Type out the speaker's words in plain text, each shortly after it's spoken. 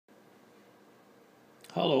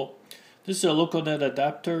Hello, this is a loconet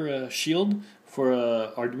adapter shield for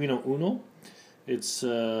Arduino Uno. It's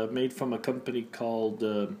made from a company called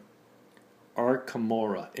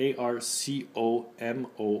ArCoMoRa, ArCoMoRa,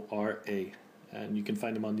 and you can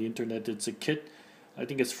find them on the internet. It's a kit. I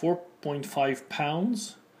think it's 4.5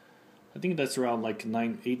 pounds. I think that's around like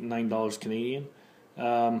 $8-9 Canadian.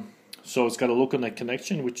 So it's got a loconet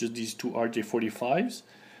connection, which is these two RJ45s.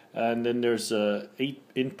 And then there's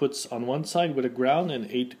 8 inputs on one side with a ground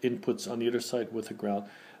and 8 inputs on the other side with a ground.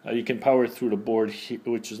 You can power it through the board,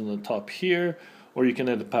 which is on the top here, or you can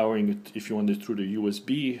end up powering it if you want it through the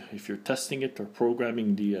USB, if you're testing it or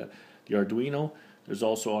programming the Arduino. There's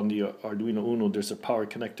also on the Arduino Uno, there's a power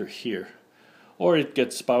connector here. Or it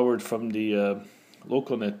gets powered from the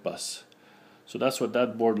loconet bus. So that's what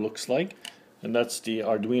that board looks like. And that's the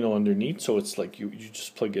Arduino underneath, so it's like you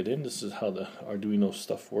just plug it in. This is how the Arduino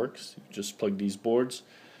stuff works. You just plug these boards.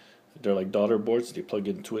 They're like daughter boards, they plug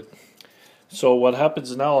into it. So what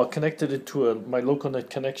happens now, I'll connect it into my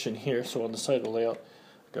loconet connection here. So on the side of the layout,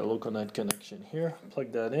 I've got a loconet connection here.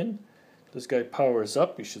 Plug that in. This guy powers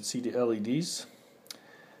up. You should see the LEDs.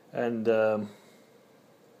 And there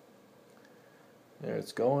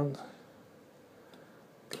it's going.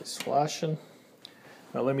 It's flashing.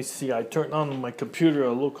 Now let me see, I turned on my computer a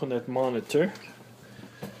loconet monitor.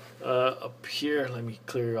 Up here, let me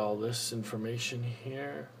clear all this information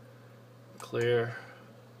here. Clear.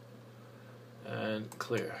 And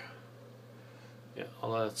clear. Yeah,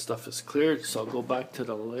 all that stuff is cleared, so I'll go back to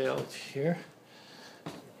the layout here.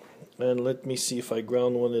 And let me see if I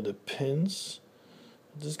ground one of the pins.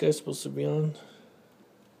 Is this guy supposed to be on?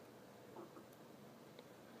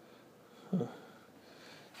 Huh.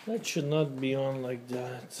 That should not be on like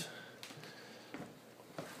that.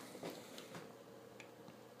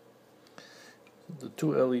 The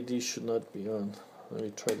two LEDs should not be on. Let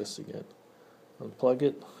me try this again. Unplug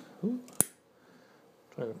it.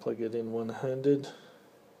 Trying to plug it in one-handed.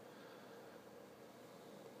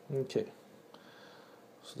 Okay.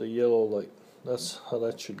 So the yellow light, that's how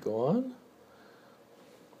that should go on.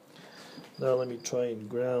 Now let me try and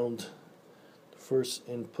ground the first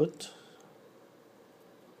input.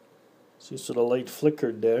 See, so the light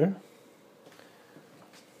flickered there.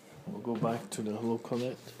 We'll go back to the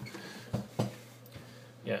loconet.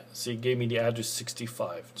 Yeah, see, it gave me the address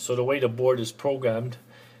 65. So the way the board is programmed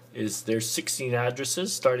is there's 16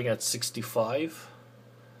 addresses starting at 65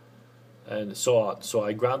 and so on. So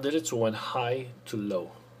I grounded it, so it went high to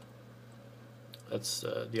low. That's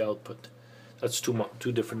the output. That's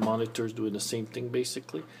two different monitors doing the same thing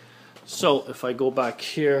basically. So if I go back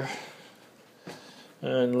here,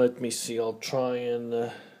 and let me see, I'll try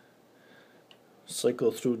and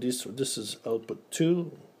cycle through this. This is output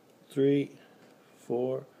 2, 3,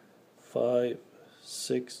 4, 5,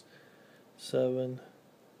 6, 7,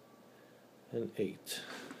 and 8.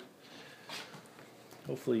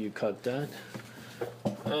 Hopefully you caught that.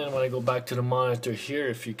 And when I go back to the monitor here,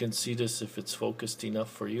 if you can see this, if it's focused enough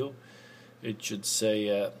for you, it should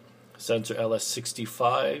say sensor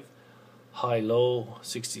LS65, high-low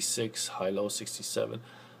 66, high-low 67,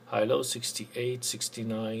 high-low 68,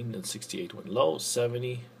 69, and 68 went low,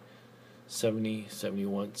 70, 70,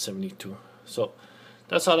 71, 72. So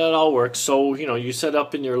that's how that all works. So you set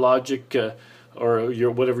up in your logic or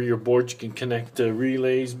your whatever your board, you can connect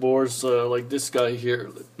relays boards like this guy here.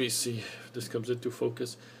 Let me see if this comes into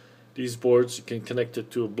focus. These boards, you can connect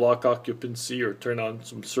it to a block occupancy or turn on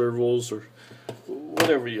some servos or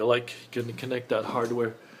whatever you like. You can connect that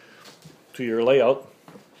hardware to your layout,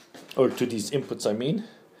 or to these inputs I mean,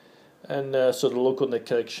 and so the loconet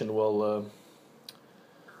connection will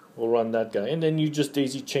run that guy, and then you just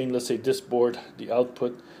daisy chain, let's say this board, the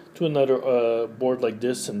output, to another board like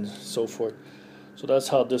this, and so forth. So that's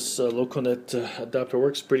how this loconet adapter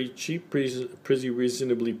works. Pretty cheap, pretty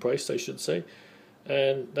reasonably priced, I should say.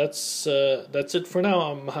 And that's it for now.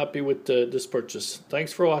 I'm happy with this purchase.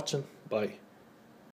 Thanks for watching. Bye.